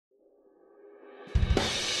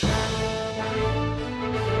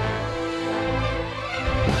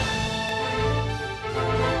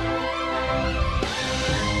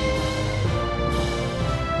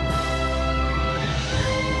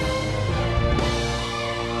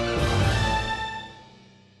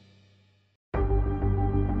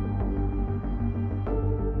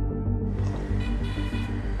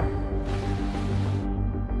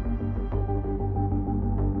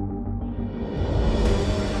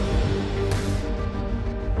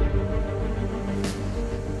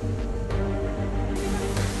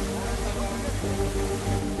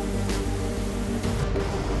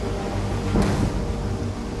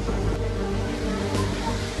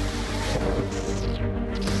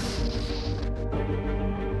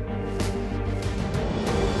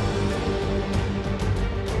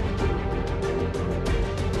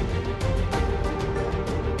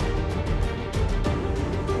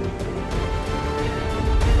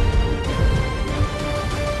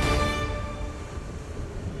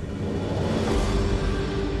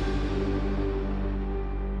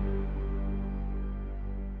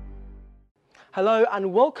Hello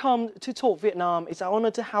and welcome to Talk Vietnam. It's our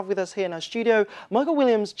honor to have with us here in our studio Michael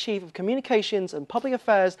Williams, Chief of Communications and Public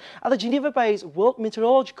Affairs at the Geneva-based World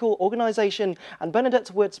Meteorological Organization, and Bernadette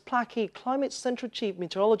Woods-Plackey, Climate Central Chief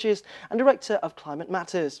Meteorologist and Director of Climate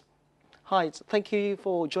Matters. Hi, thank you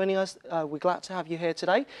for joining us. We're glad to have you here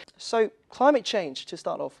today. So, climate change, to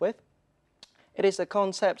start off with. It is a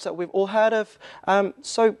concept that we've all heard of.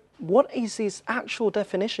 So, what is its actual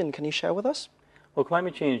definition? Can you share with us? Well,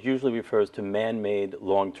 climate change usually refers to man-made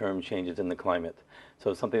long-term changes in the climate.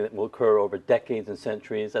 So something that will occur over decades and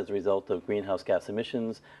centuries as a result of greenhouse gas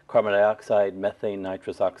emissions, carbon dioxide, methane,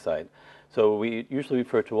 nitrous oxide. So we usually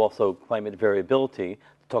refer to also climate variability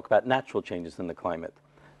to talk about natural changes in the climate.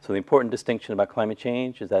 So the important distinction about climate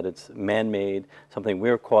change is that it's man-made, something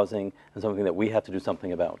we're causing, and something that we have to do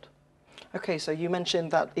something about. Okay, so you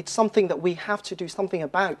mentioned that it's something that we have to do something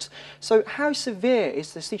about. So how severe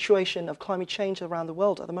is the situation of climate change around the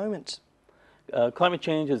world at the moment? Climate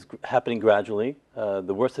change is happening gradually.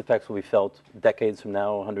 The worst effects will be felt decades from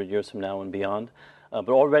now, 100 years from now and beyond. But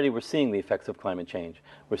already we're seeing the effects of climate change.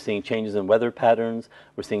 We're seeing changes in weather patterns,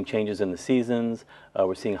 we're seeing changes in the seasons,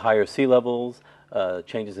 we're seeing higher sea levels,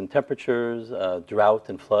 changes in temperatures, drought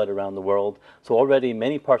and flood around the world. So already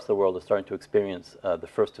many parts of the world are starting to experience the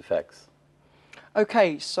first effects.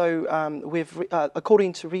 Okay, so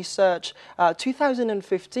according to research,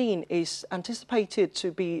 2015 is anticipated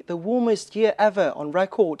to be the warmest year ever on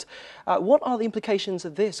record. What are the implications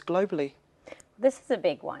of this globally? This is a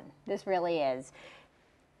big one. This really is.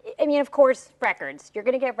 I mean, of course, records. You're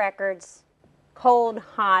going to get records, cold,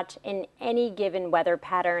 hot, in any given weather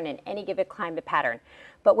pattern, in any given climate pattern.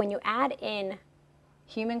 But when you add in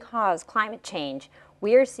human-caused climate change,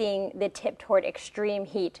 we are seeing the tip toward extreme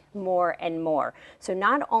heat more and more. So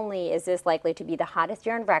not only is this likely to be the hottest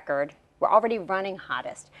year on record, we're already running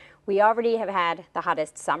hottest. We already have had the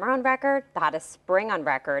hottest summer on record, the hottest spring on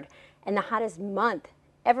record, and the hottest month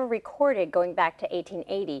ever recorded going back to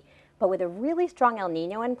 1880. But with a really strong El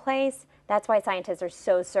Nino in place, that's why scientists are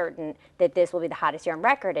so certain that this will be the hottest year on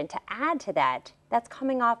record. And to add to that, that's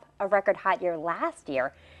coming off a record hot year last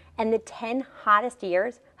year. And the 10 hottest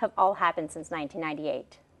years have all happened since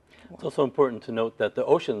 1998. It's also important to note that the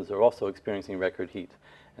oceans are also experiencing record heat.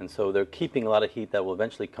 And so they're keeping a lot of heat that will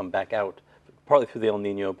eventually come back out, partly through the El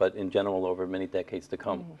Nino, but in general over many decades to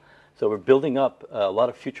come. So we're building up a lot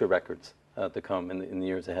of future records to come in the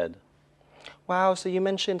years ahead. Wow, so you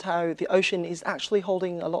mentioned how the ocean is actually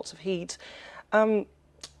holding a lot of heat.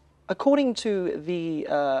 According to the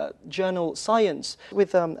journal Science,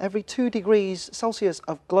 with every 2 degrees Celsius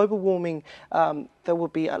of global warming, there will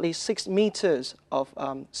be at least 6 meters of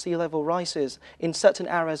sea level rises in certain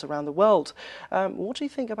areas around the world. What do you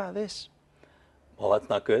think about this? Well, that's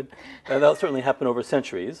not good. That'll certainly happen over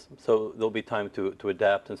centuries, so there'll be time to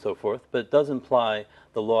adapt and so forth. But it does imply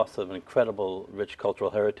the loss of an incredible rich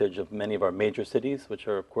cultural heritage of many of our major cities, which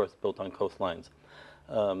are, of course, built on coastlines.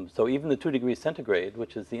 So even the 2 degrees centigrade,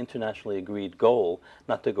 which is the internationally agreed goal,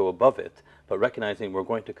 not to go above it, but recognizing we're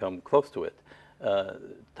going to come close to it,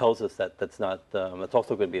 tells us that that's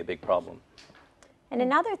also going to be a big problem. And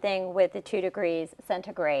another thing with the 2 degrees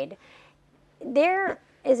centigrade, there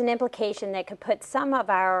is an implication that could put some of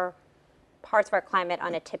our parts of our climate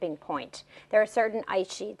on a tipping point. There are certain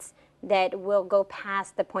ice sheets that will go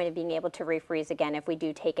past the point of being able to refreeze again if we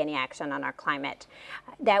do take any action on our climate.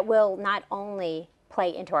 That will not only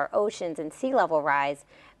play into our oceans and sea level rise,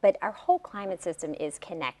 but our whole climate system is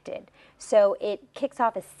connected. So it kicks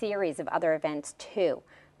off a series of other events too.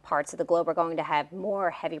 Parts of the globe are going to have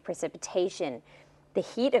more heavy precipitation. The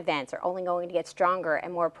heat events are only going to get stronger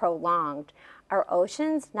and more prolonged. Our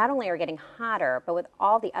oceans not only are getting hotter, but with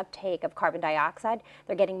all the uptake of carbon dioxide,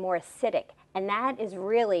 they're getting more acidic. And that is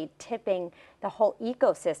really tipping the whole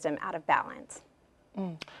ecosystem out of balance.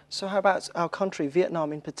 So how about our country,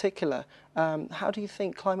 Vietnam in particular? How do you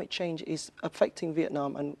think climate change is affecting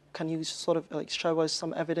Vietnam, and can you sort of show us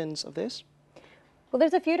some evidence of this? Well,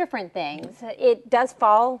 there's a few different things. It does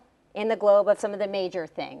fall in the globe of some of the major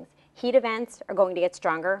things. Heat events are going to get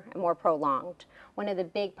stronger and more prolonged. One of the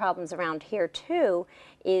big problems around here too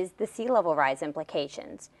is the sea level rise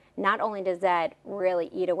implications. Not only does that really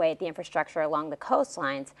eat away at the infrastructure along the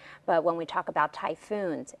coastlines, but when we talk about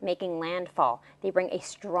typhoons making landfall, they bring a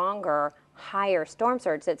stronger, higher storm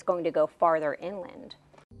surge that's going to go farther inland.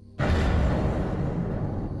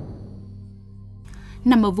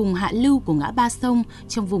 Nằm ở vùng hạ lưu của ngã ba sông,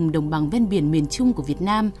 trong vùng đồng bằng ven biển miền Trung của Việt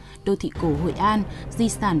Nam, đô thị cổ Hội An, di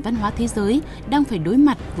sản văn hóa thế giới đang phải đối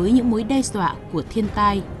mặt với những mối đe dọa của thiên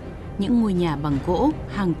tai. Những ngôi nhà bằng gỗ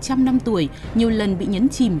hàng trăm năm tuổi nhiều lần bị nhấn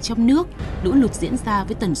chìm trong nước, lũ lụt diễn ra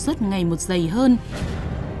với tần suất ngày một dày hơn.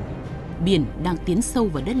 biển đang tiến sâu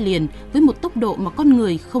vào đất liền với một tốc độ mà con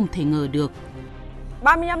người không thể ngờ được.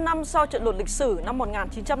 35 năm sau trận lụt lịch sử năm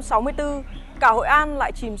 1964, cả Hội An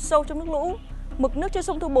lại chìm sâu trong nước lũ. Mực nước trên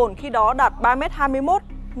sông Thu Bồn khi đó đạt 3,21 m,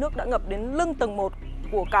 nước đã ngập đến lưng tầng 1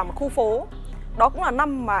 của cả một khu phố. Đó cũng là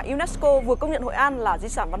năm mà UNESCO vừa công nhận Hội An là di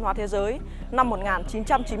sản văn hóa thế giới, năm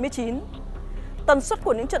 1999. Tần suất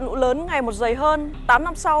của những trận lũ lớn ngày một dày hơn. 8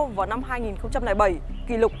 năm sau, vào năm 2007,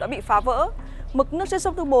 kỷ lục đã bị phá vỡ. Mực nước trên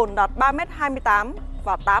sông Thu Bồn đạt 3,28 m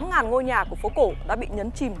và 8.000 ngôi nhà của phố cổ đã bị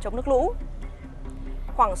nhấn chìm trong nước lũ.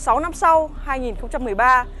 Khoảng 6 năm sau,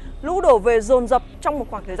 2013, lũ đổ về dồn dập trong một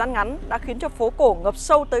khoảng thời gian ngắn đã khiến cho phố cổ ngập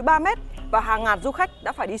sâu tới 3 mét và hàng ngàn du khách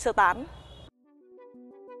đã phải đi sơ tán.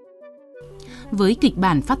 Với kịch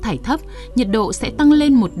bản phát thải thấp, nhiệt độ sẽ tăng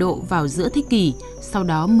lên 1 độ vào giữa thế kỷ, sau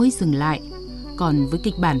đó mới dừng lại. Còn với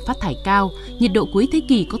kịch bản phát thải cao, nhiệt độ cuối thế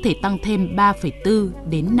kỷ có thể tăng thêm 3,4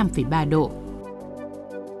 đến 5,3 độ.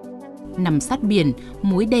 Nằm sát biển,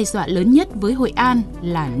 mối đe dọa lớn nhất với Hội An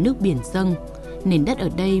là nước biển dâng. Nền đất ở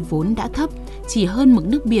đây vốn đã thấp, chỉ hơn mực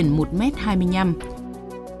nước biển 1,25 m.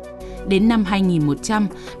 Đến năm 2100,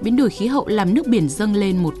 biến đổi khí hậu làm nước biển dâng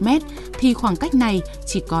lên 1 mét, thì khoảng cách này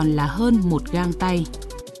chỉ còn là hơn một gang tay.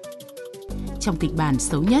 Trong kịch bản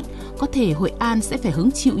xấu nhất, có thể Hội An sẽ phải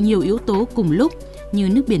hứng chịu nhiều yếu tố cùng lúc như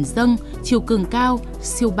nước biển dâng, chiều cường cao,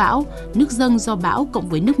 siêu bão, nước dâng do bão cộng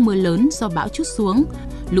với nước mưa lớn do bão trút xuống,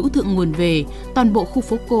 lũ thượng nguồn về, toàn bộ khu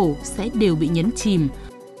phố cổ sẽ đều bị nhấn chìm.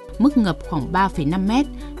 Mức ngập khoảng 3,5 mét,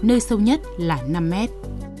 nơi sâu nhất là 5 mét.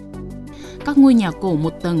 Các ngôi nhà cổ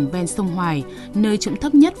một tầng ven sông Hoài, nơi trũng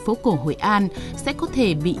thấp nhất phố cổ Hội An sẽ có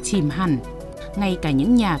thể bị chìm hẳn. Ngay cả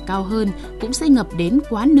những nhà cao hơn cũng sẽ ngập đến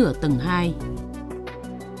quá nửa tầng 2.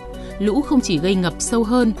 Lũ không chỉ gây ngập sâu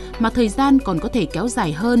hơn mà thời gian còn có thể kéo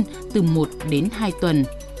dài hơn từ 1 đến 2 tuần.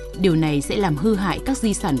 Điều này sẽ làm hư hại các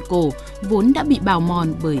di sản cổ vốn đã bị bào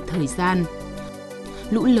mòn bởi thời gian.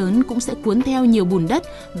 Lũ lớn cũng sẽ cuốn theo nhiều bùn đất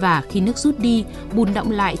và khi nước rút đi, bùn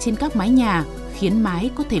đọng lại trên các mái nhà, khiến mái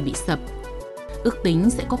có thể bị sập. Ước tính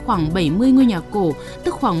sẽ có khoảng 70 ngôi nhà cổ,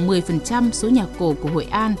 tức khoảng 10% số nhà cổ của Hội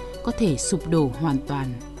An có thể sụp đổ hoàn toàn.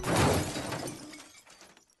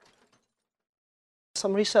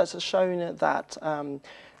 Some research has shown that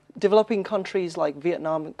developing countries like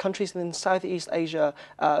Vietnam, countries in Southeast Asia,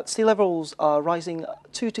 sea levels are rising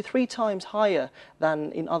 2 to 3 times higher than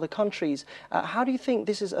in other countries. How do you think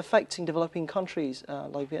this is affecting developing countries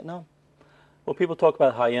like Vietnam? Well, people talk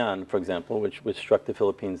about Haiyan, for example, which struck the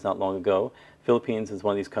Philippines not long ago. Philippines is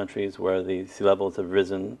one of these countries where the sea levels have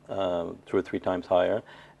risen 2 or 3 times higher,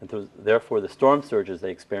 and therefore the storm surges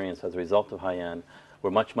they experienced as a result of Haiyan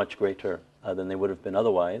were much, much greater than they would have been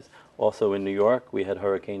otherwise. Also in New York, we had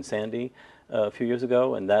Hurricane Sandy a few years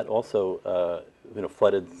ago, and that also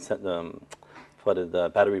flooded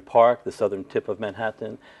Battery Park, the southern tip of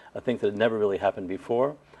Manhattan, things that had never really happened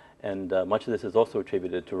before. And much of this is also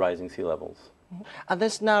attributed to rising sea levels. And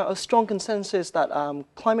there's now a strong consensus that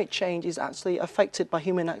climate change is actually affected by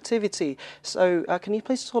human activity. So can you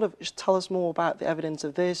please sort of tell us more about the evidence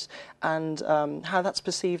of this and how that's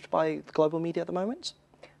perceived by the global media at the moment?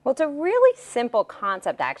 Well, it's a really simple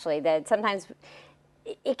concept, actually, that sometimes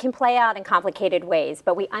it can play out in complicated ways,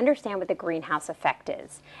 but we understand what the greenhouse effect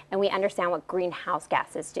is, and we understand what greenhouse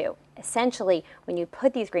gases do. Essentially, when you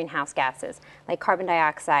put these greenhouse gases, like carbon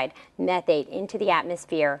dioxide, methane, into the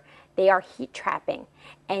atmosphere, they are heat trapping,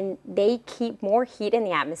 and they keep more heat in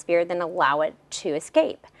the atmosphere than allow it to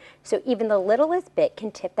escape. So even the littlest bit can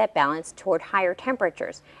tip that balance toward higher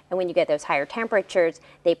temperatures, and when you get those higher temperatures,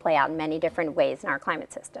 they play out in many different ways in our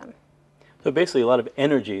climate system. So basically a lot of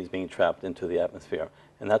energy is being trapped into the atmosphere,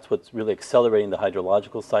 and that's what's really accelerating the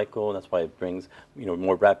hydrological cycle, and that's why it brings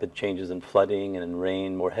more rapid changes in flooding and in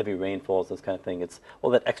rain, more heavy rainfalls, this kind of thing. It's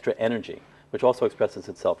all that extra energy, which also expresses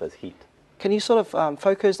itself as heat. Can you sort of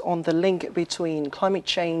focus on the link between climate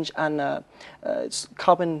change and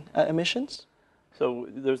carbon emissions? So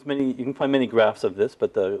you can find many graphs of this,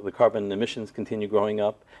 but the carbon emissions continue growing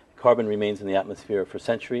up. Carbon remains in the atmosphere for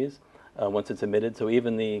centuries. Once it's emitted. So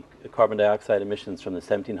even the carbon dioxide emissions from the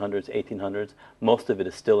 1700s, 1800s, most of it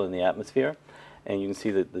is still in the atmosphere. And you can see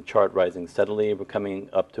the chart rising steadily. We're coming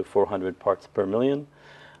up to 400 parts per million.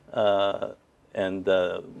 And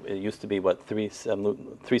it used to be, what,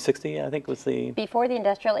 360, I think was the... Before the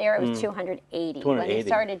industrial era, it was 280. When they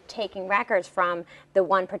started taking records from the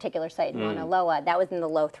one particular site in Mauna Loa, that was in the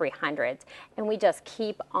low 300s. And we just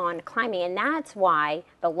keep on climbing. And that's why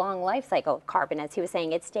the long life cycle of carbon, as he was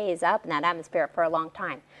saying, it stays up in that atmosphere for a long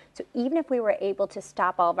time. So even if we were able to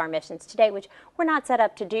stop all of our emissions today, which we're not set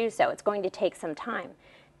up to do so, it's going to take some time.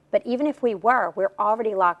 But even if we were, we're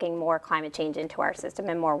already locking more climate change into our system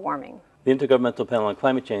and more warming. The Intergovernmental Panel on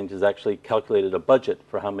Climate Change has actually calculated a budget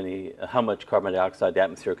for how much carbon dioxide the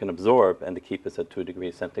atmosphere can absorb and to keep us at 2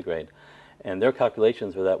 degrees centigrade. And their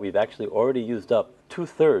calculations are that we've actually already used up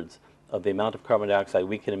 2/3 of the amount of carbon dioxide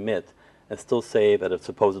we can emit and still save at a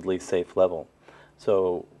supposedly safe level.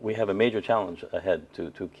 So we have a major challenge ahead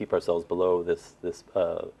to keep ourselves below this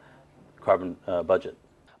carbon budget.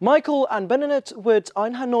 Michael and Bernadette Woods are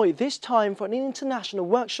in Hanoi this time for an international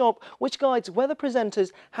workshop which guides weather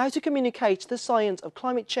presenters how to communicate the science of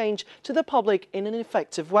climate change to the public in an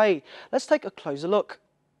effective way. Let's take a closer look.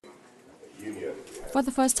 For the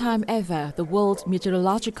first time ever, the World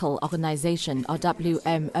Meteorological Organization, or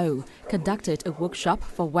WMO, conducted a workshop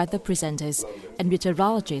for weather presenters and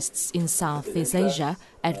meteorologists in Southeast Asia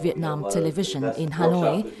at Vietnam Television in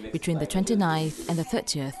Hanoi between the 29th and the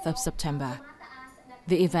 30th of September.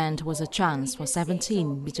 The event was a chance for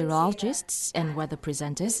 17 meteorologists and weather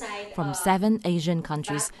presenters from 7 Asian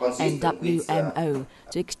countries and WMO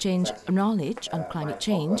to exchange knowledge on climate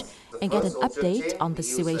change and get an update on the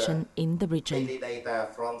situation in the region.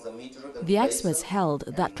 The experts held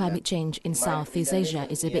that climate change in Southeast Asia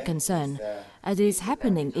is a big concern, as it is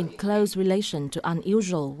happening in close relation to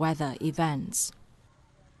unusual weather events.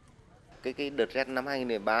 Cái đợt rét năm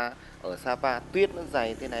 2013 ở Sapa, tuyết nó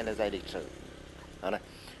dày thế này là dày lịch sử. Đó này.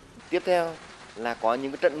 Tiếp theo là có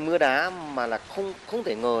những cái trận mưa đá mà là không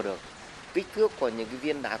thể ngờ được. Kích thước của những cái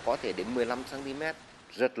viên đá có thể đến 15 cm,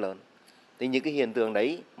 rất lớn. Thì những cái hiện tượng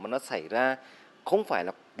đấy mà nó xảy ra không phải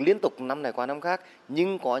là liên tục năm này qua năm khác,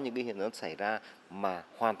 nhưng có những cái hiện tượng xảy ra mà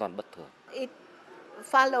hoàn toàn bất thường. It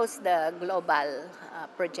follows the global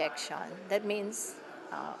projection. That means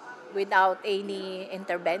without any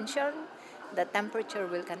intervention, the temperature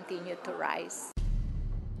will continue to rise.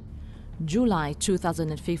 July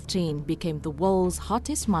 2015 became the world's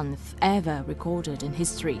hottest month ever recorded in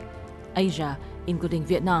history. Asia, including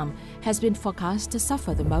Vietnam, has been forecast to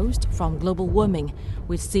suffer the most from global warming,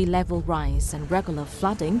 with sea level rise and regular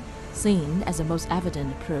flooding seen as the most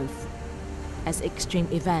evident proof. As extreme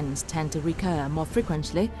events tend to recur more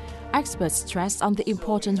frequently, experts stress on the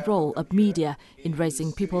important role of media in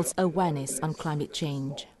raising people's awareness on climate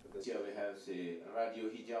change.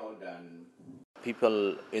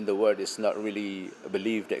 People in the world is not really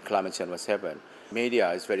believe that climate change must happen.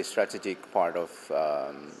 Media is a very strategic part of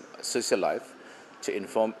social life to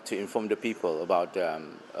inform the people about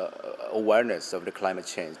awareness of the climate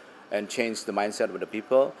change and change the mindset of the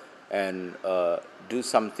people and do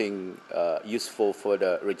something useful for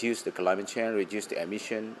reduce the climate change, reduce the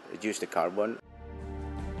emission, reduce the carbon.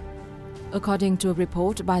 According to a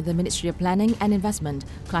report by the Ministry of Planning and Investment,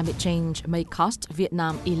 climate change may cost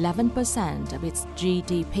Vietnam 11% of its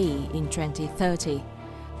GDP in 2030.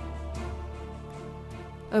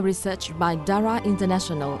 A research by Dara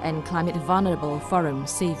International and Climate Vulnerable Forum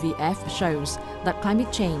 (CVF) shows that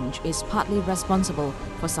climate change is partly responsible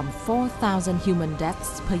for some 4,000 human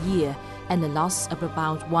deaths per year and a loss of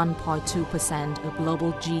about 1.2% of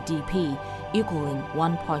global GDP, equaling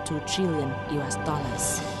 $1.2 trillion.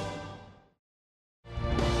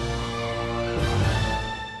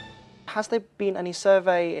 Has there been any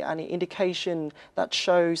survey, any indication that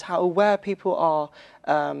shows how aware people are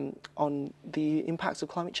on the impacts of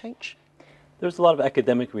climate change? There's a lot of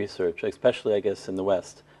academic research, especially, I guess, in the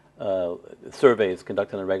West. Surveys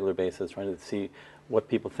conducted on a regular basis, trying to see what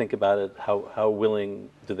people think about it, how willing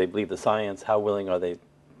do they believe the science, how willing are they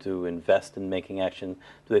to invest in making action,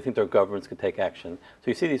 do they think their governments could take action.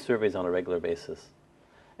 So you see these surveys on a regular basis.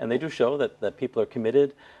 And they do show that people are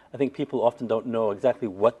committed. I think people often don't know exactly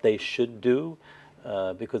what they should do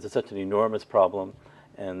because it's such an enormous problem.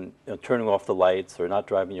 And turning off the lights or not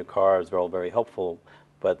driving your car is all very helpful.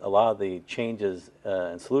 But a lot of the changes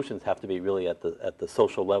and solutions have to be really at the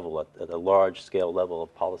social level, at a large scale level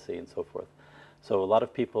of policy and so forth. So a lot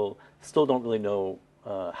of people still don't really know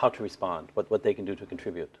how to respond, what they can do to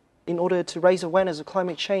contribute. In order to raise awareness of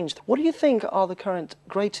climate change, what do you think are the current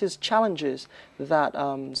greatest challenges that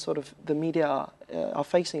sort of the media are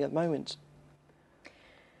facing at the moment?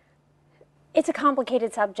 It's a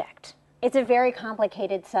complicated subject. It's a very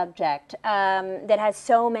complicated subject that has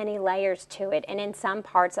so many layers to it. And in some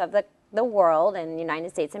parts of the world, and the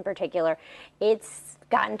United States in particular, it's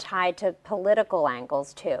gotten tied to political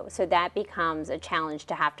angles too. So that becomes a challenge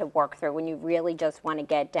to have to work through when you really just want to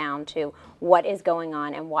get down to what is going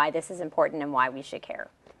on and why this is important and why we should care.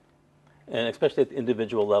 And especially at the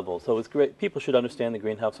individual level. So it's great. People should understand the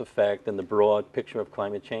greenhouse effect and the broad picture of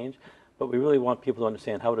climate change. But we really want people to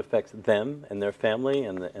understand how it affects them and their family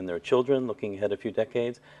and their children looking ahead a few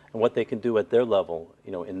decades, and what they can do at their level,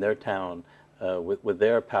 in their town, with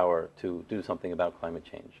their power to do something about climate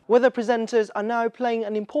change. Weather presenters are now playing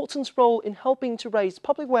an important role in helping to raise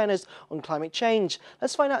public awareness on climate change.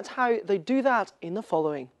 Let's find out how they do that in the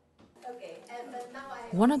following.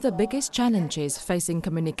 One of the biggest challenges facing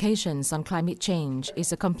communications on climate change is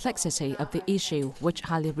the complexity of the issue, which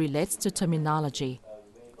highly relates to terminology.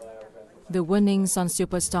 The warnings on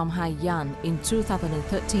Superstorm Haiyan in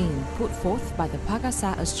 2013, put forth by the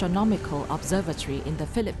Pagasa Astronomical Observatory in the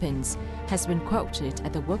Philippines, has been quoted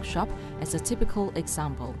at the workshop as a typical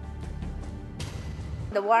example.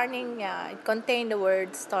 The warning it contained the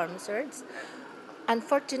word storm surge.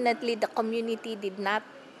 Unfortunately, the community did not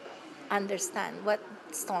understand what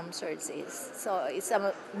storm surge is. So it's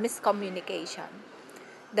a miscommunication.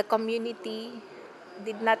 The community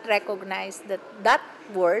did not recognize that that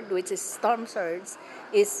word, which is storm surge,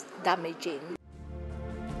 is damaging.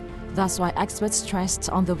 That's why experts stressed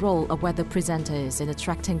on the role of weather presenters in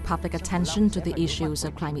attracting public attention to the issues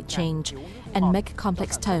of climate change and make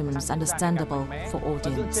complex terms understandable for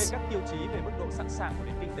audience.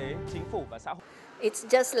 It's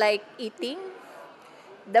just like eating.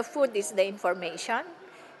 The food is the information,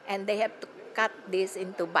 and they have to cut this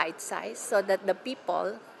into bite size so that the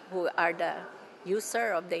people who are the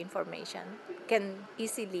user of the information can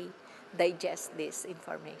easily digest this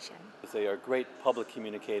information. They are great public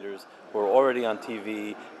communicators who are already on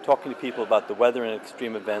TV talking to people about the weather and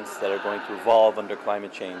extreme events that are going to evolve under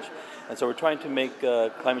climate change. And so we're trying to make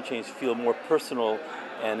climate change feel more personal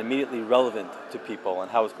and immediately relevant to people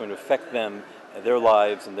and how it's going to affect them, their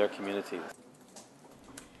lives and their communities.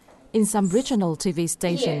 In some regional TV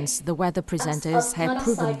stations, the weather presenters have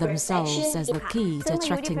proven themselves as the key to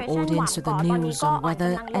attracting audience to the news on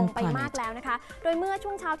weather and climate.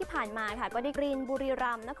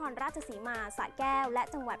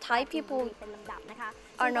 Thai people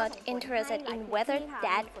are not interested in weather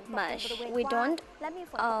that much. We don't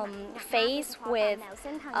face with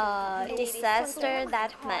disaster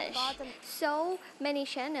that much. So many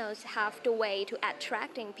channels have the way to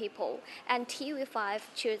attracting people, and TV5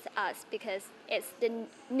 choose us because it's the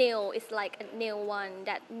new. It's like a new one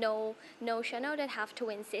that no channel that have to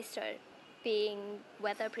insist on being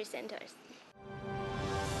weather presenters.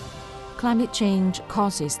 Climate change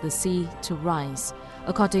causes the sea to rise.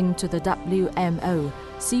 According to the WMO,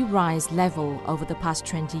 sea rise level over the past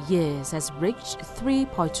 20 years has reached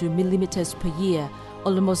 3.2 millimeters per year,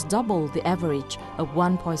 almost double the average of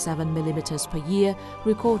 1.7 millimeters per year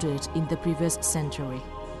recorded in the previous century.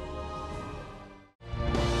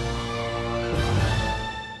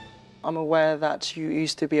 I'm aware that you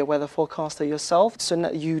used to be a weather forecaster yourself,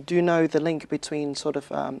 so you do know the link between sort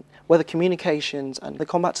of weather communications and the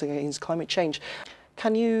combating against climate change.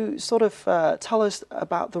 Can you sort of tell us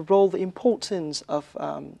about the role, the importance of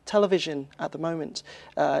television at the moment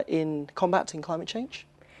in combating climate change?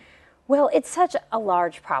 Well, it's such a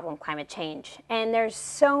large problem, climate change, and there's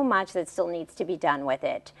so much that still needs to be done with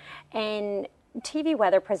it. And TV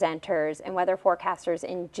weather presenters and weather forecasters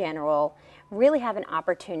in general really have an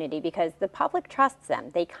opportunity because the public trusts them.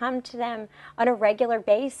 They come to them on a regular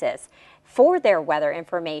basis for their weather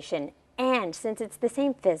information, and since it's the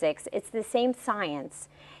same physics, it's the same science,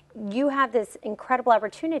 you have this incredible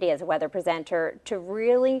opportunity as a weather presenter to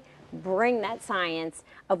really bring that science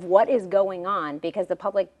of what is going on, because the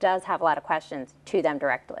public does have a lot of questions to them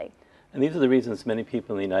directly. And these are the reasons many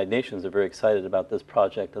people in the United Nations are very excited about this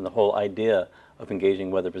project and the whole idea of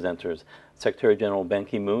engaging weather presenters. Secretary General Ban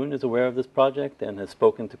Ki-moon is aware of this project and has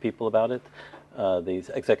spoken to people about it. The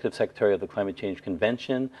Executive Secretary of the Climate Change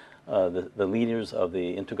Convention, the leaders of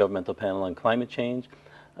the Intergovernmental Panel on Climate Change,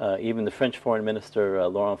 even the French Foreign Minister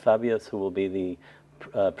Laurent Fabius, who will be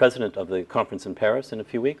the president of the conference in Paris in a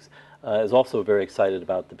few weeks, is also very excited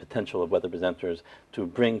about the potential of weather presenters to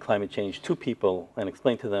bring climate change to people and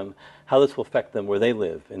explain to them how this will affect them where they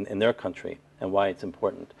live in their country and why it's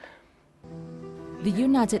important. The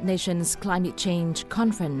United Nations Climate Change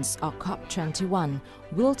Conference, or COP21,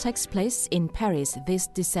 will take place in Paris this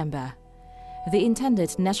December. The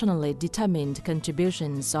intended nationally determined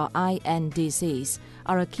contributions, or INDCs,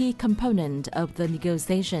 are a key component of the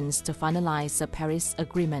negotiations to finalize the Paris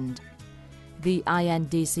Agreement. The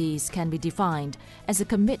INDCs can be defined as a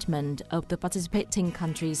commitment of the participating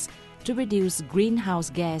countries to reduce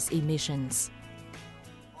greenhouse gas emissions.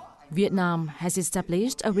 Vietnam has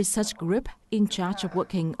established a research group in charge of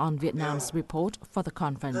working on Vietnam's report for the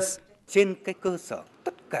conference. Trên cái cơ sở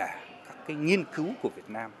tất cả các cái nghiên cứu của Việt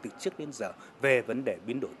Nam từ trước đến giờ về vấn đề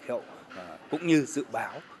biến đổi khí hậu cũng như dự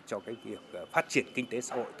báo cho cái việc phát triển kinh tế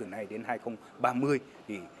xã hội từ nay đến 2030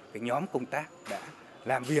 thì cái nhóm công tác đã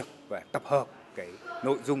làm việc và tập hợp cái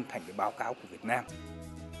nội dung thành cái báo cáo của Việt Nam.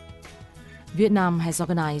 Vietnam has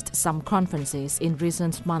organized some conferences in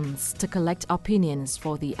recent months to collect opinions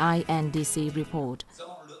for the INDC report.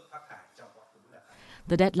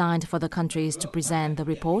 The deadline for the countries to present the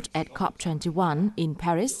report at COP21 in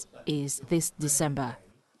Paris is this December.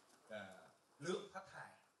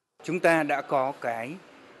 Chúng ta đã có cái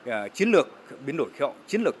chiến lược biến đổi khí hậu,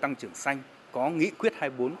 chiến lược tăng trưởng xanh, có nghị quyết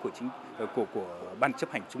 24 của Ban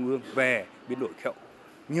chấp hành Trung ương về biến đổi khí hậu.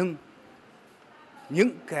 Nhưng những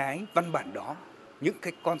cái văn bản đó, những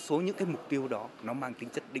cái con số, những cái mục tiêu đó nó mang tính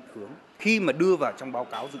chất định hướng. Khi mà đưa vào trong báo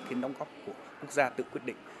cáo dự kiến đóng góp của quốc gia tự quyết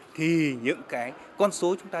định thì những cái con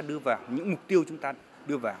số chúng ta đưa vào, những mục tiêu chúng ta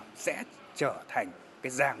đưa vào sẽ trở thành cái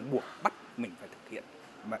ràng buộc bắt mình phải thực hiện,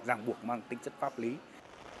 mà ràng buộc mang tính chất pháp lý.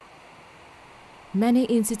 Many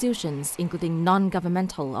institutions, including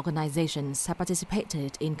non-governmental organizations, have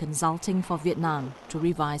participated in consulting for Vietnam to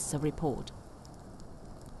revise the report.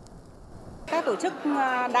 Các tổ chức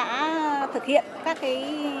đã thực hiện các cái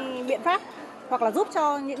biện pháp hoặc là giúp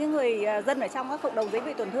cho những người dân ở trong các cộng đồng dễ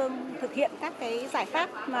bị tổn thương thực hiện các cái giải pháp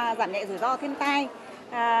mà giảm nhẹ rủi ro thiên tai,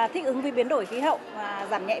 thích ứng với biến đổi khí hậu,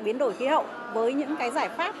 giảm nhẹ biến đổi khí hậu với những cái giải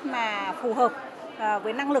pháp mà phù hợp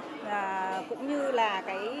với năng lực, cũng như là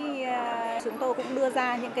chúng tôi cũng đưa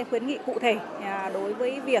ra những cái khuyến nghị cụ thể đối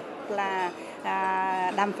với việc là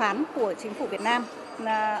đàm phán của chính phủ Việt Nam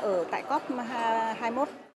ở tại COP21.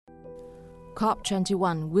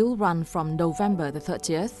 COP21 will run from November the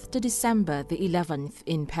 30th to December the 11th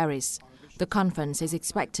in Paris. The conference is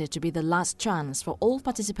expected to be the last chance for all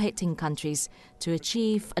participating countries to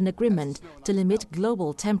achieve an agreement to limit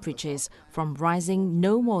global temperatures from rising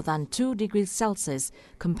no more than 2 degrees Celsius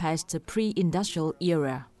compared to pre-industrial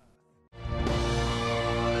era.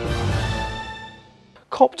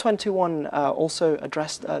 COP21 also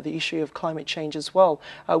addressed the issue of climate change as well.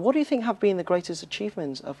 What do you think have been the greatest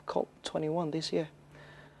achievements of COP21 this year?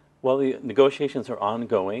 Well, the negotiations are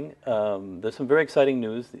ongoing. There's some very exciting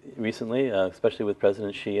news recently, especially with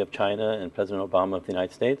President Xi of China and President Obama of the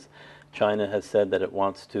United States. China has said that it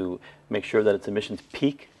wants to make sure that its emissions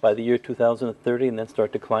peak by the year 2030 and then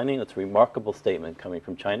start declining. That's a remarkable statement coming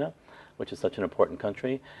from China, which is such an important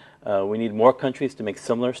country. We need more countries to make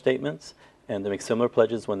similar statements and to make similar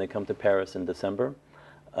pledges when they come to Paris in December.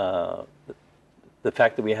 The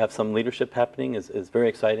fact that we have some leadership happening is very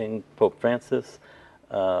exciting. Pope Francis,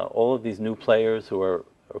 all of these new players who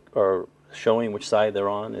are showing which side they're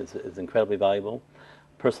on is incredibly valuable.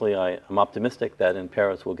 Personally, I'm optimistic that in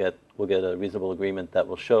Paris we'll get a reasonable agreement that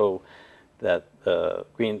will show that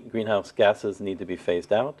greenhouse gases need to be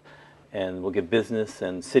phased out, and will give business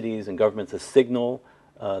and cities and governments a signal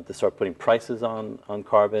to start putting prices on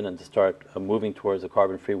carbon and to start moving towards a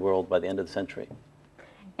carbon-free world by the end of the century.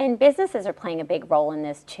 And businesses are playing a big role in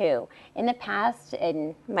this too. In the past,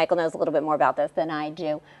 and Michael knows a little bit more about this than I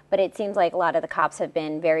do, but it seems like a lot of the COPs have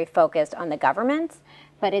been very focused on the governments.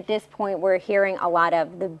 But at this point, we're hearing a lot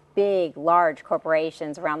of the big, large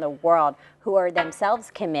corporations around the world who are themselves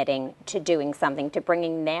committing to doing something, to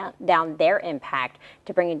bringing down their impact,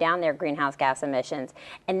 to bringing down their greenhouse gas emissions.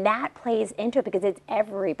 And that plays into it because it's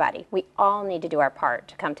everybody. We all need to do our part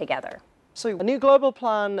to come together. So a new global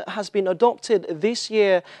plan has been adopted this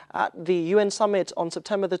year at the UN summit on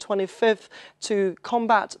September the 25th to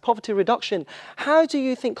combat poverty reduction. How do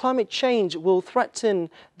you think climate change will threaten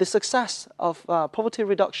the success of poverty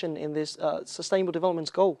reduction in this Sustainable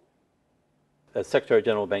Development Goal? As Secretary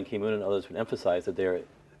General Ban Ki-moon and others would emphasize that they're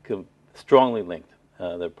strongly linked.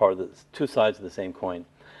 They're part of the two sides of the same coin.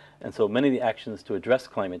 And so many of the actions to address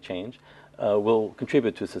climate change will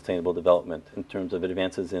contribute to sustainable development in terms of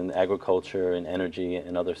advances in agriculture and energy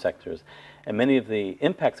and other sectors. And many of the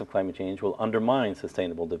impacts of climate change will undermine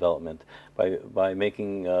sustainable development by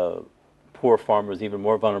making poor farmers even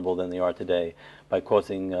more vulnerable than they are today, by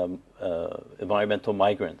causing environmental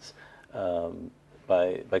migrants,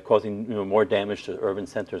 by causing more damage to urban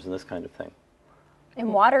centers and this kind of thing.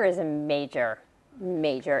 And water is a major,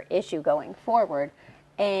 major issue going forward.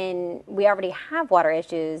 And we already have water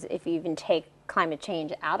issues if you even take climate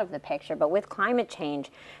change out of the picture. But with climate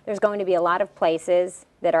change, there's going to be a lot of places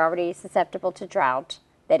that are already susceptible to drought,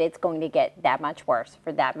 that it's going to get that much worse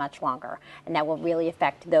for that much longer. And that will really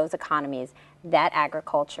affect those economies, that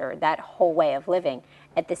agriculture, that whole way of living.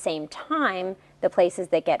 At the same time, the places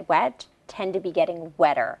that get wet tend to be getting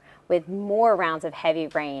wetter, with more rounds of heavy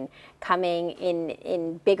rain coming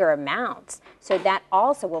in bigger amounts. So that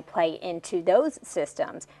also will play into those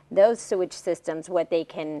systems, those sewage systems, what they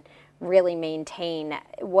can really maintain,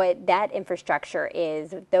 what that infrastructure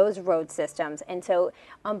is, those road systems. And so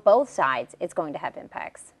on both sides, it's going to have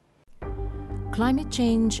impacts. Climate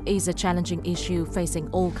change is a challenging issue facing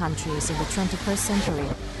all countries in the 21st century.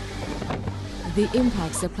 The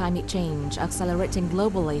impacts of climate change are accelerating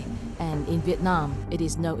globally, and in Vietnam, it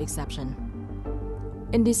is no exception.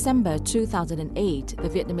 In December 2008, the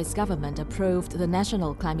Vietnamese government approved the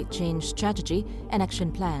National Climate Change Strategy and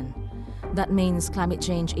Action Plan. That means climate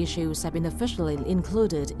change issues have been officially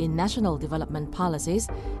included in national development policies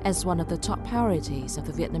as one of the top priorities of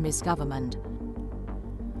the Vietnamese government.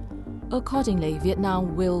 Accordingly,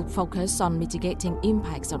 Vietnam will focus on mitigating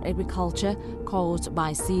impacts on agriculture caused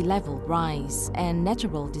by sea level rise and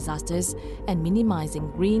natural disasters and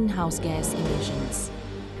minimizing greenhouse gas emissions.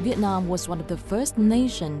 Vietnam was one of the first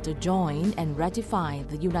nations to join and ratify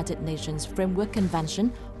the United Nations Framework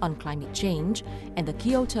Convention on Climate Change and the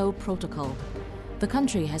Kyoto Protocol. The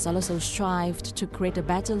country has also strived to create a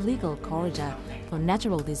better legal corridor for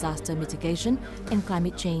natural disaster mitigation and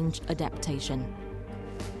climate change adaptation.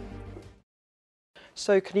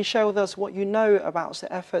 So can you share with us what you know about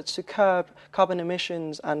the efforts to curb carbon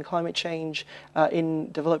emissions and climate change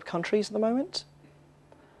in developed countries at the moment?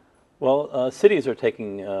 Well, cities are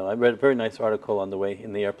taking, I read a very nice article on the way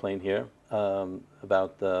in the airplane here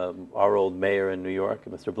about our old mayor in New York,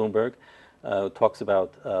 Mr. Bloomberg, talks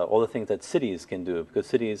about all the things that cities can do, because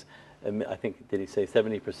cities, I think, did he say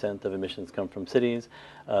 70% of emissions come from cities?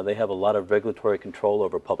 They have a lot of regulatory control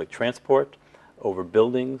over public transport, over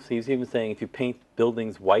buildings. He's even saying if you paint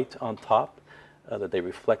buildings white on top, that they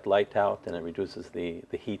reflect light out and it reduces the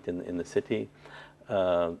heat in the city.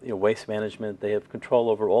 Waste management, they have control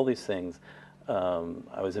over all these things.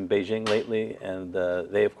 I was in Beijing lately, and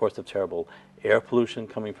they of course have terrible air pollution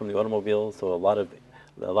coming from the automobiles, so a lot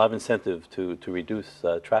of incentive to reduce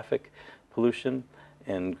traffic pollution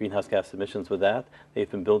and greenhouse gas emissions with that. They've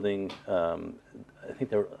been building, I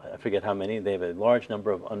think I forget how many, they have a large number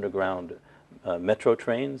of underground metro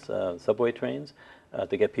trains, subway trains,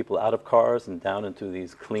 to get people out of cars and down into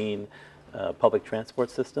these clean public transport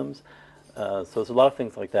systems. So there's a lot of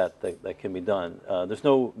things like that can be done. There's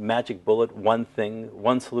no magic bullet, one thing,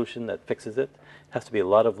 one solution that fixes it. It has to be a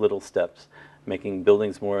lot of little steps, making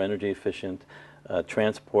buildings more energy efficient,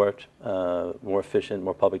 transport more efficient,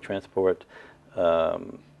 more public transport,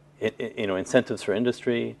 incentives for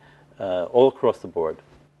industry, all across the board.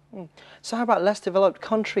 So how about less developed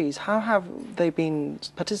countries? How have they been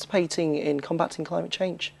participating in combating climate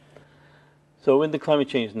change? So in the climate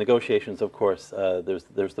change negotiations, of course,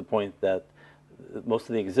 there's the point that most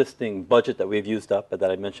of the existing budget that we've used up,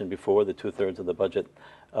 that I mentioned before, the 2/3 of the budget,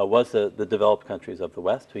 was the developed countries of the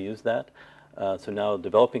West who used that. So now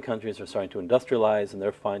developing countries are starting to industrialize, and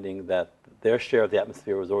they're finding that their share of the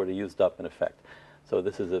atmosphere was already used up in effect. So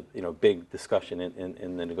this is a big discussion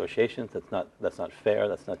in the negotiations. That's not fair.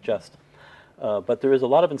 That's not just. But there is a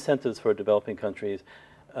lot of incentives for developing countries,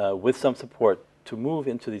 with some support, to move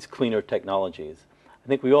into these cleaner technologies. I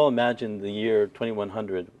think we all imagine the year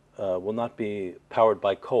 2100 will not be powered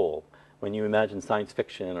by coal. When you imagine science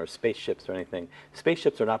fiction or spaceships or anything,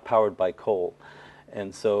 spaceships are not powered by coal.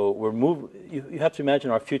 And so you have to imagine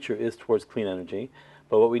our future is towards clean energy,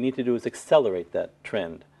 but what we need to do is accelerate that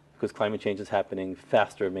trend, because climate change is happening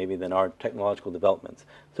faster maybe than our technological developments.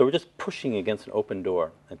 So we're just pushing against an open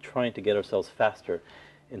door and trying to get ourselves faster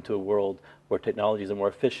into a world where technologies are more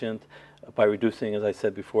efficient. By reducing, as I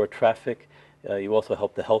said before, traffic, you also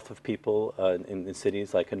help the health of people in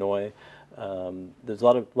cities like Hanoi. There's a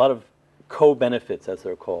lot of co-benefits, as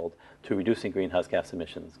they're called, to reducing greenhouse gas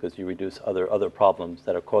emissions, because you reduce other problems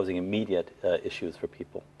that are causing immediate issues for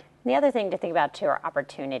people. The other thing to think about too are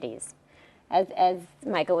opportunities. As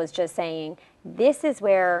Michael was just saying, this is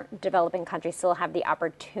where developing countries still have the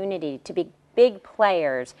opportunity to be big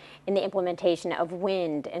players in the implementation of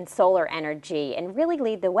wind and solar energy and really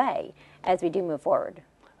lead the way as we do move forward.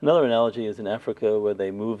 Another analogy is in Africa, where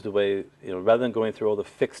they moved away, rather than going through all the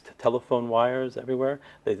fixed telephone wires everywhere,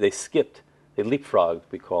 they leapfrogged,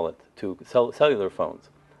 we call it, to cellular phones.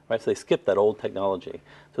 Right? So they skipped that old technology.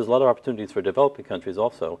 So there's a lot of opportunities for developing countries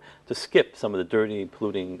also to skip some of the dirty,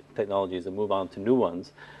 polluting technologies and move on to new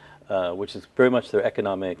ones, which is very much their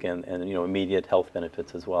economic and immediate health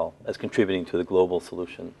benefits as well as contributing to the global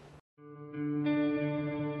solution.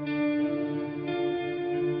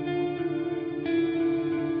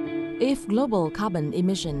 If global carbon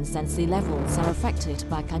emissions and sea levels are affected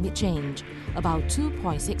by climate change, about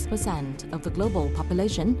 2.6% of the global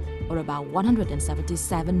population, or about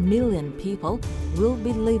 177 million people, will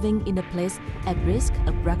be living in a place at risk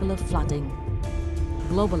of regular flooding.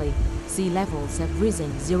 Globally, sea levels have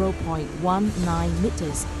risen 0.19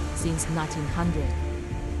 meters since 1900.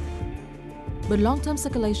 But long-term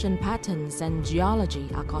circulation patterns and geology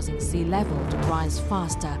are causing sea level to rise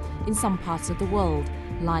faster in some parts of the world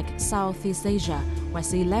like Southeast Asia, where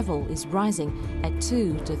sea level is rising at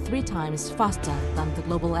 2 to 3 times faster than the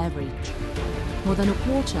global average. More than a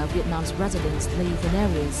quarter of Vietnam's residents live in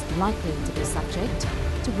areas likely to be subject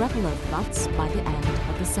to regular floods by the end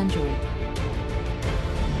of the century.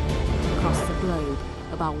 Across the globe,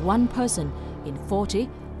 about 1 person in 40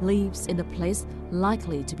 lives in a place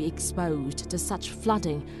likely to be exposed to such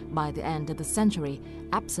flooding by the end of the century,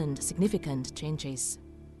 absent significant changes.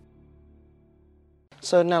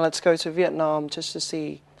 So now let's go to Vietnam just to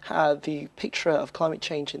see how the picture of climate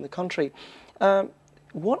change in the country.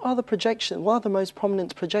 What are the projections? What are the most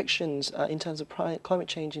prominent projections in terms of climate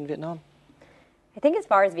change in Vietnam? I think as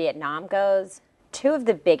far as Vietnam goes, 2 of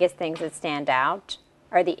the biggest things that stand out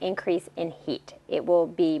are the increase in heat. It will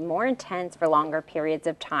be more intense for longer periods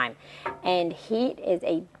of time. And heat is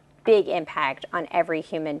a big impact on every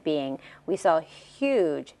human being. We saw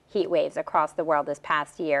huge heat waves across the world this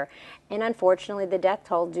past year. And unfortunately, the death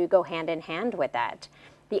toll do go hand in hand with that.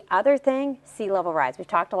 The other thing, sea level rise. We've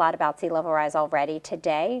talked a lot about sea level rise already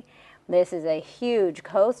today. This is a huge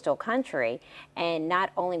coastal country, and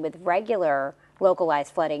not only with regular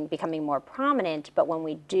localized flooding becoming more prominent, but when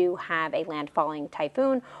we do have a landfalling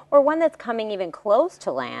typhoon or one that's coming even close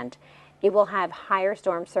to land, it will have higher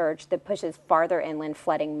storm surge that pushes farther inland,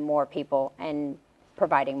 flooding more people and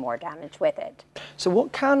providing more damage with it. So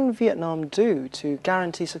what can Vietnam do to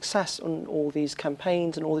guarantee success on all these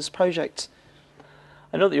campaigns and all these projects?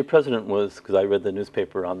 I know that your president was, because I read the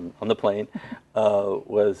newspaper on the plane,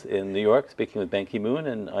 was in New York speaking with Ban Ki-moon,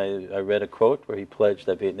 and I read a quote where he pledged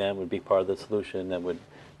that Vietnam would be part of the solution that would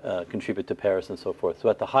contribute to Paris and so forth. So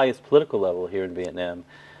at the highest political level here in Vietnam,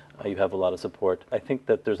 you have a lot of support. I think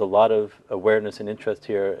that there's a lot of awareness and interest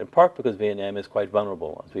here, in part because Vietnam is quite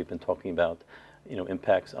vulnerable, as we've been talking about,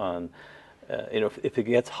 impacts on, if it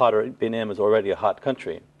gets hotter, Vietnam is already a hot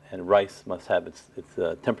country. And rice must have its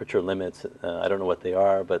temperature limits. I don't know what they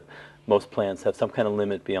are, but most plants have some kind of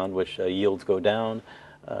limit beyond which yields go down.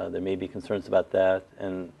 There may be concerns about that,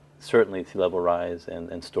 and certainly sea level rise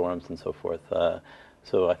and storms and so forth.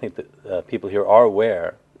 So I think that people here are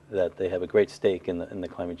aware that they have a great stake in the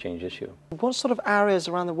climate change issue. What sort of areas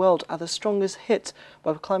around the world are the strongest hit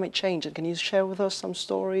by climate change? And can you share with us some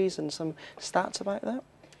stories and some stats about that?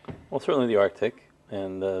 Well, certainly the Arctic.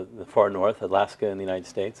 And the far north, Alaska in the United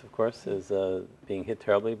States, of course, is being hit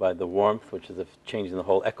terribly by the warmth, which is changing the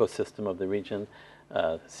whole ecosystem of the region.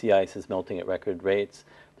 Sea ice is melting at record rates.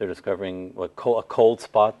 They're discovering a cold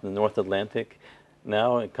spot in the North Atlantic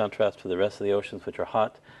now, in contrast to the rest of the oceans, which are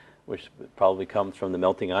hot, which probably comes from the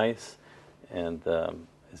melting ice, and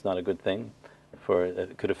is not a good thing.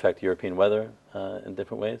 It could affect European weather in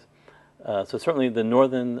different ways. So certainly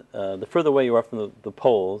the further away you are from the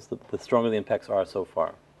poles, the stronger the impacts are so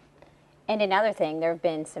far. And another thing, there have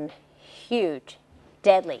been some huge,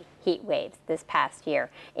 deadly heat waves this past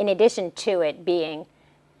year. In addition to it being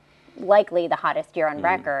likely the hottest year on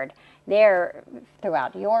record, there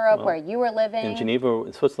throughout Europe, where you were living. In Geneva,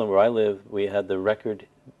 in Switzerland, where I live, we had the record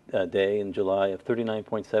day in July of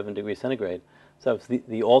 39.7 degrees centigrade. So it's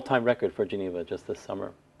the all-time record for Geneva just this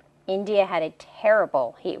summer. India had a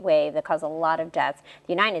terrible heat wave that caused a lot of deaths.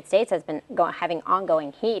 The United States has been having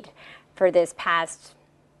ongoing heat for this past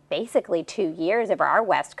basically 2 years over our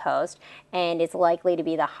west coast, and it's likely to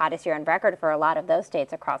be the hottest year on record for a lot of those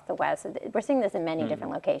states across the west. We're seeing this in many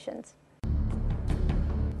different locations.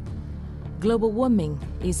 Global warming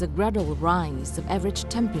is a gradual rise of average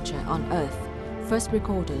temperature on Earth, first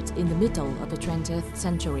recorded in the middle of the 20th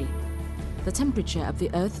century. The temperature of the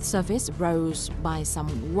Earth's surface rose by some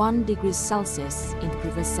 1 degree Celsius in the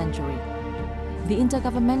previous century. The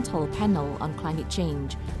Intergovernmental Panel on Climate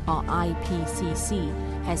Change, or IPCC,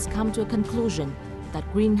 has come to a conclusion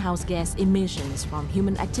that greenhouse gas emissions from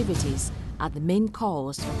human activities are the main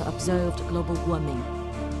cause of the observed global warming.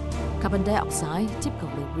 Carbon dioxide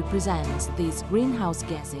typically represents these greenhouse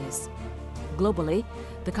gases. Globally,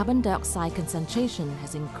 the carbon dioxide concentration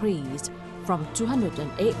has increased from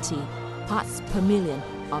 280 parts per million,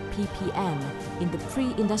 or ppm, in the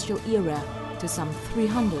pre-industrial era to some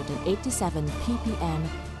 387 ppm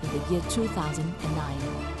in the year 2009.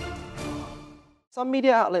 Some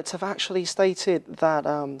media outlets have actually stated that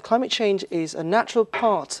climate change is a natural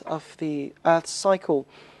part of the Earth's cycle.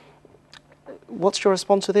 What's your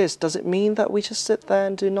response to this? Does it mean that we just sit there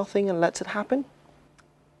and do nothing and let it happen?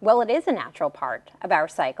 Well, it is a natural part of our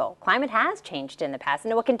cycle. Climate has changed in the past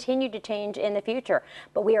and it will continue to change in the future,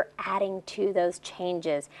 but we are adding to those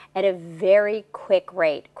changes at a very quick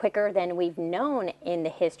rate, quicker than we've known in the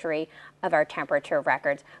history of our temperature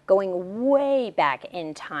records, going way back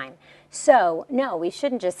in time. So, no, we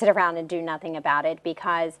shouldn't just sit around and do nothing about it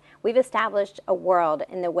because we've established a world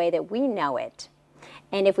in the way that we know it.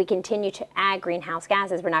 And if we continue to add greenhouse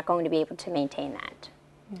gases, we're not going to be able to maintain that.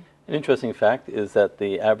 An interesting fact is that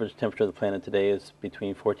the average temperature of the planet today is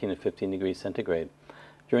between 14 and 15 degrees centigrade.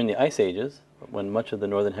 During the ice ages, when much of the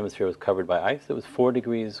northern hemisphere was covered by ice, it was 4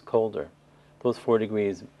 degrees colder. Those 4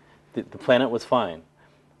 degrees, the planet was fine.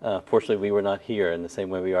 Fortunately, we were not here in the same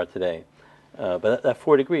way we are today. But that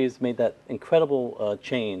 4 degrees made that incredible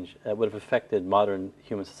change that would have affected modern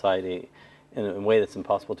human society in a way that's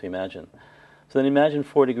impossible to imagine. So then imagine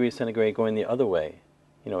 4 degrees centigrade going the other way,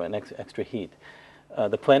 an extra heat.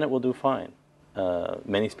 The planet will do fine.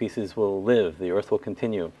 Many species will live. The Earth will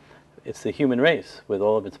continue. It's the human race, with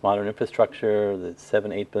all of its modern infrastructure, the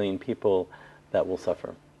 7-8 billion people, that will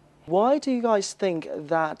suffer. Why do you guys think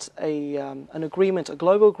that an agreement, a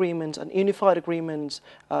global agreement, an unified agreement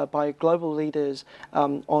by global leaders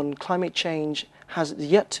on climate change has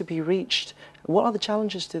yet to be reached? What are the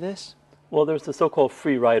challenges to this? Well, there's the so-called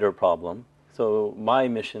free rider problem. So my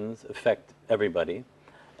emissions affect everybody.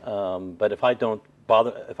 But if I don't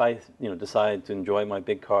if I decide to enjoy my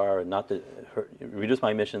big car and not to reduce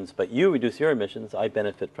my emissions, but you reduce your emissions, I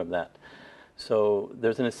benefit from that. So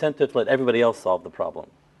there's an incentive to let everybody else solve the problem,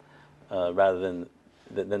 rather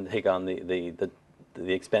than take on the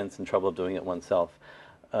expense and trouble of doing it oneself.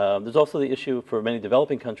 There's also the issue for many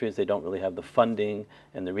developing countries, they don't really have the funding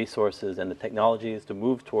and the resources and the technologies to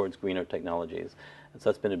move towards greener technologies. And so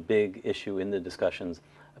that's been a big issue in the discussions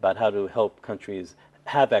about how to help countries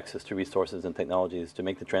have access to resources and technologies to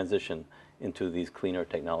make the transition into these cleaner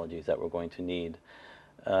technologies that we're going to need.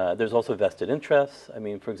 There's also vested interests. I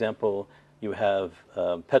mean, for example, you have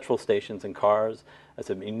petrol stations and cars. That's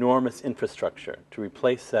an enormous infrastructure. To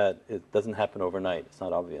replace that, it doesn't happen overnight. It's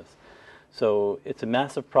not obvious. So it's a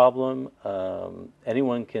massive problem.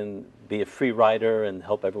 Anyone can be a free rider and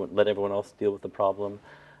help let everyone else deal with the problem.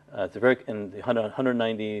 It's in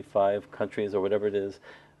 195 countries or whatever it is,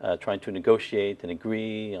 trying to negotiate and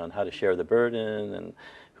agree on how to share the burden and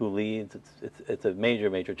who leads. It's a major,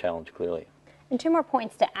 major challenge, clearly. And two more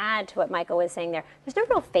points to add to what Michael was saying there. There's no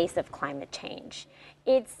real face of climate change.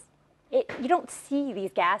 You don't see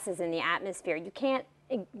these gases in the atmosphere. You can't,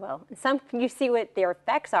 well, you see what their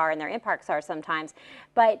effects are and their impacts are sometimes,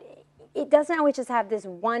 but it doesn't always just have this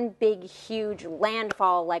one big, huge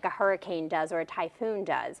landfall like a hurricane does or a typhoon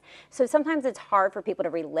does. So sometimes it's hard for people to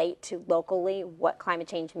relate to locally what climate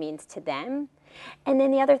change means to them. And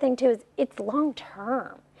then the other thing too is it's long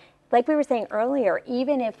term. Like we were saying earlier,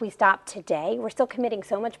 even if we stop today, we're still committing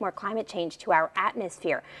so much more climate change to our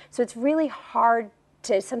atmosphere. So it's really hard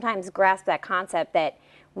to sometimes grasp that concept that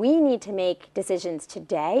we need to make decisions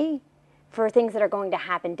today for things that are going to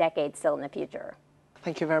happen decades still in the future.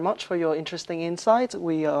 Thank you very much for your interesting insight.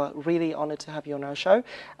 We are really honored to have you on our show,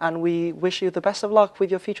 and we wish you the best of luck with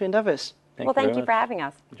your future endeavors. Thank you for having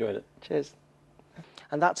us. Enjoyed it. Cheers.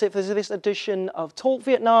 And that's it for this edition of Talk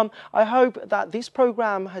Vietnam. I hope that this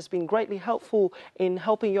program has been greatly helpful in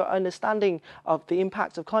helping your understanding of the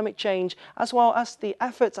impact of climate change, as well as the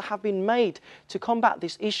efforts that have been made to combat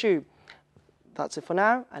this issue. That's it for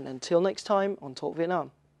now, and until next time on Talk Vietnam.